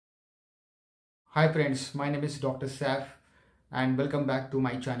Hi friends, my name is Dr. Saf and welcome back to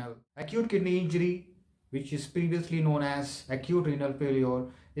my channel. Acute kidney injury, which is previously known as acute renal failure,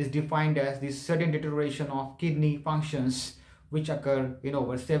 is defined as the sudden deterioration of kidney functions which occur in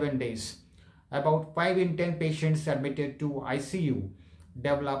over 7 days. About 5 in 10 patients admitted to ICU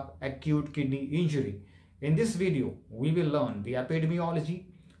develop acute kidney injury. In this video, we will learn the epidemiology,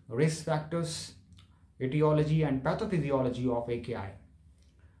 risk factors, etiology and pathophysiology of AKI.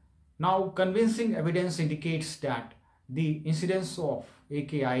 Now, convincing evidence indicates that the incidence of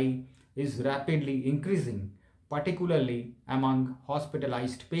AKI is rapidly increasing, particularly among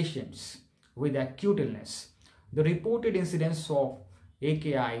hospitalized patients with acute illness. The reported incidence of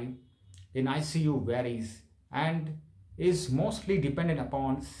AKI in ICU varies and is mostly dependent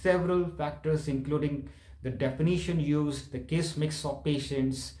upon several factors, including the definition used, the case mix of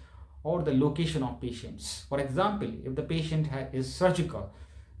patients, or the location of patients. For example, if the patient is surgical,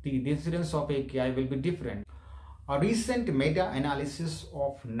 the incidence of AKI will be different. A recent meta-analysis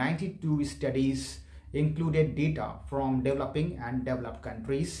of 92 studies included data from developing and developed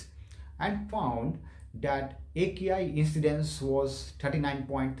countries and found that AKI incidence was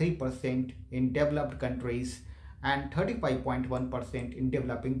 39.3% in developed countries and 35.1% in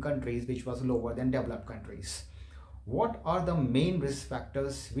developing countries, which was lower than developed countries. What are the main risk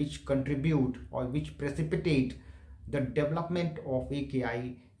factors which contribute or which precipitate the development of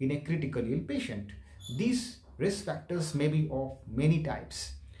AKI in a critically ill patient? These risk factors may be of many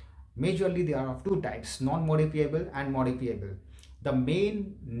types. Majorly, they are of two types: non-modifiable and modifiable. The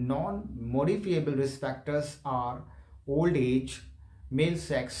main non-modifiable risk factors are old age, male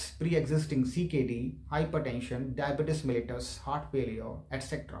sex, pre-existing CKD, hypertension, diabetes mellitus, heart failure,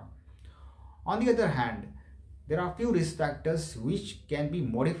 etc. On the other hand, there are few risk factors which can be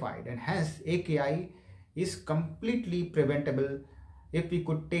modified, and hence AKI is completely preventable if we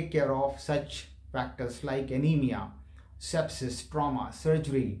could take care of such factors like anemia, sepsis, trauma,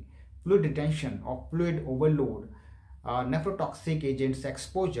 surgery, fluid retention or fluid overload, nephrotoxic agents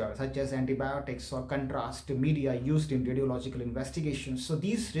exposure such as antibiotics or contrast media used in radiological investigations. So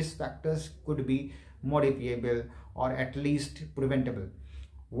these risk factors could be modifiable or at least preventable.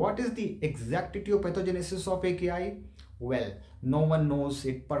 What is the exact etiopathogenesis of AKI? Well, no one knows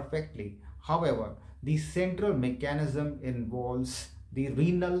it perfectly. However, the central mechanism involves the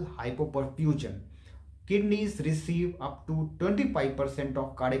renal hypoperfusion. Kidneys receive up to 25%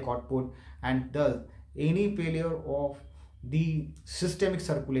 of cardiac output, and thus any failure of the systemic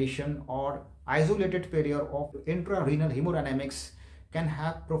circulation or isolated failure of intrarenal hemodynamics can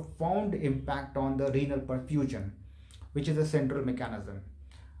have profound impact on the renal perfusion, which is a central mechanism.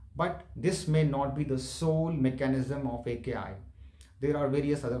 But this may not be the sole mechanism of AKI. There are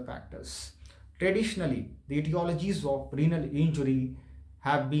various other factors. Traditionally, the etiologies of renal injury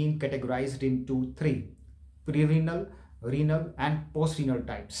have been categorized into three: prerenal, renal, and postrenal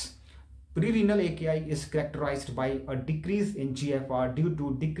types. Prerenal AKI is characterized by a decrease in GFR due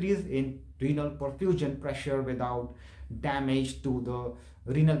to decrease in renal perfusion pressure without damage to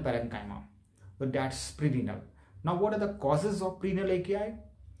the renal parenchyma. So that's prerenal. Now, what are the causes of prerenal AKI?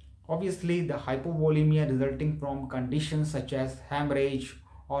 Obviously, the hypovolemia resulting from conditions such as hemorrhage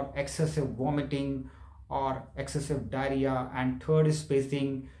or excessive vomiting or excessive diarrhea, and third is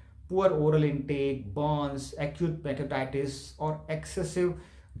spacing, poor oral intake, burns, acute pancreatitis, or excessive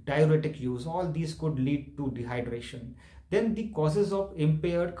diuretic use. All these could lead to dehydration. Then the causes of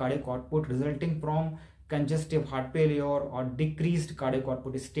impaired cardiac output resulting from congestive heart failure or decreased cardiac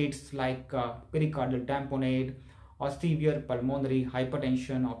output states like pericardial tamponade or severe pulmonary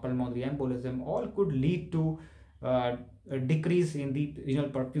hypertension or pulmonary embolism, all could lead to a decrease in the renal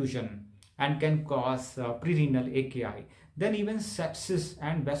perfusion and can cause prerenal AKI. Then even sepsis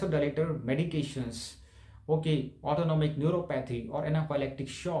and vasodilator medications, autonomic neuropathy or anaphylactic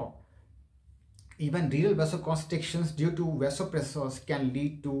shock, even renal vasoconstrictions due to vasopressors can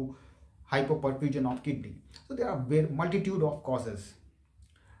lead to hypoperfusion of kidney. So there are a multitude of causes.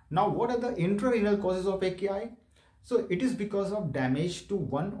 Now, what are the intrarenal causes of AKI? So it is because of damage to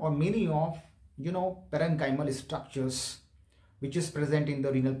one or many of parenchymal structures which is present in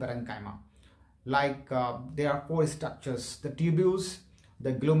the renal parenchyma. Like there are four structures: the tubules,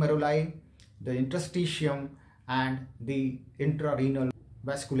 the glomeruli, the interstitium, and the intrarenal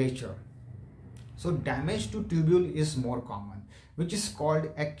vasculature. So damage to tubule is more common, which is called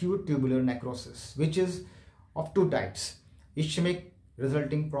acute tubular necrosis, which is of two types: ischemic,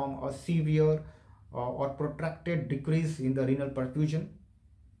 resulting from a severe or protracted decrease in the renal perfusion,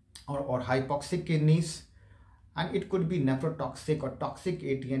 or hypoxic kidneys, and it could be nephrotoxic or toxic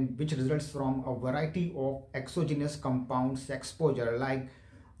ATN, which results from a variety of exogenous compounds exposure like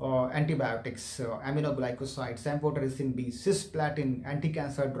antibiotics, aminoglycosides, amphotericin B, cisplatin,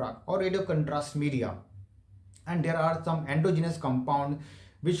 anti-cancer drug, or radiocontrast media. And there are some endogenous compounds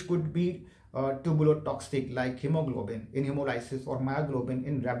which could be tubulotoxic, like hemoglobin in hemolysis or myoglobin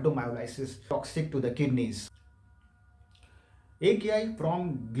in rhabdomyolysis, toxic to the kidneys. AKI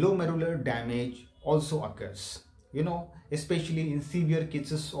from glomerular damage also occurs, especially in severe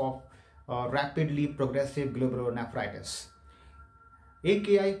cases of rapidly progressive glomerulonephritis.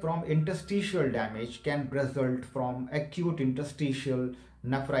 AKI from interstitial damage can result from acute interstitial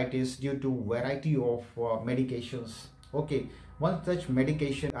nephritis due to variety of medications. Okay, one such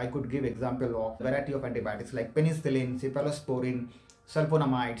medication I could give example of variety of antibiotics like penicillin, cephalosporin,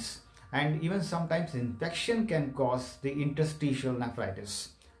 sulfonamides, and even sometimes infection can cause the interstitial nephritis.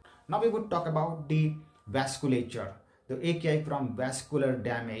 Now we would talk about the vasculature, the AKI from vascular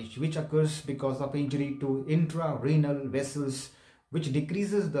damage, which occurs because of injury to intrarenal vessels, which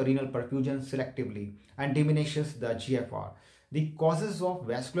decreases the renal perfusion selectively and diminishes the GFR. The causes of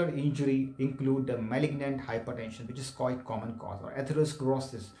vascular injury include the malignant hypertension, which is quite common cause, or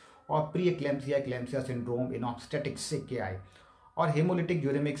atherosclerosis, or preeclampsia syndrome in obstetrics AKI, or hemolytic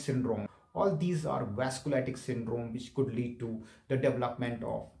uremic syndrome. All these are vasculitic syndrome which could lead to the development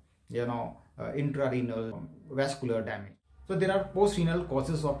of intrarenal vascular damage. So there are post-renal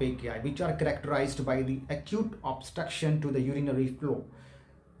causes of AKI which are characterized by the acute obstruction to the urinary flow.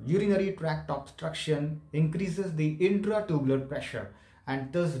 Urinary tract obstruction increases the intratubular pressure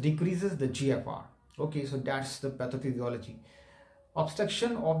and thus decreases the GFR. Okay, so that's the pathophysiology.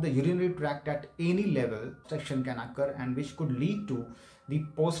 Obstruction of the urinary tract at any level, obstruction can occur and which could lead to the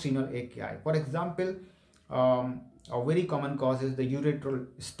post-renal AKI. For example, a very common cause is the urethral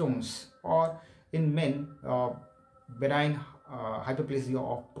stones, or in men, benign hyperplasia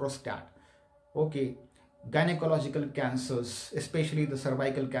of prostate. Okay, gynecological cancers, especially the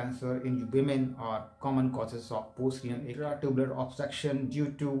cervical cancer in women, are common causes of post-renal intratubular obstruction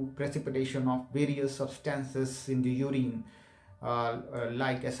due to precipitation of various substances in the urine,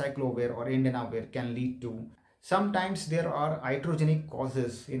 like acyclovir or indinavir can lead to. Sometimes there are iatrogenic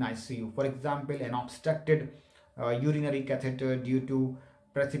causes in ICU. For example, an obstructed urinary catheter due to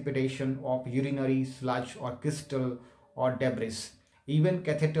precipitation of urinary sludge or crystal or debris. Even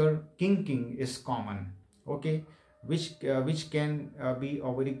catheter kinking is common, okay, which can be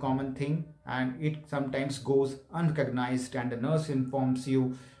a very common thing, and it sometimes goes unrecognized and the nurse informs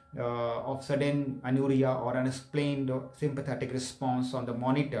you of sudden anuria or unexplained sympathetic response on the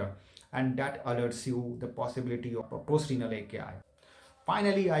monitor, and that alerts you the possibility of a post-renal AKI.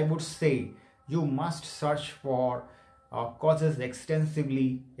 Finally, I would say you must search for causes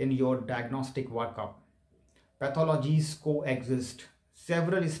extensively in your diagnostic workup. Pathologies coexist.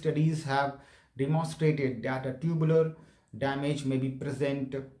 Several studies have demonstrated that a tubular damage may be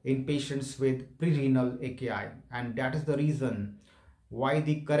present in patients with pre-renal AKI, and that is the reason why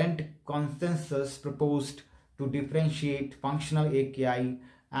the current consensus proposed to differentiate functional AKI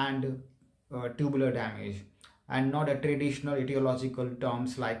and tubular damage, and not a traditional etiological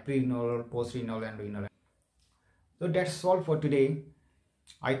terms like pre-renal, post-renal and renal. So that's all for today.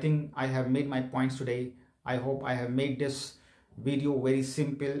 I think I have made my points today. I hope I have made this video very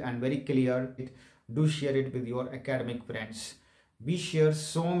simple and very clear. Do share it with your academic friends. We share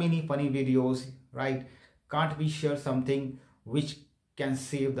so many funny videos, right? Can't we share something which can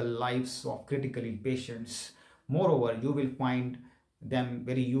save the lives of critically ill patients? Moreover, you will find them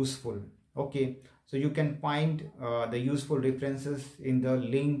very useful. Okay, so you can find the useful references in the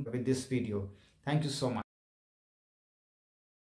link with this video. Thank you so much.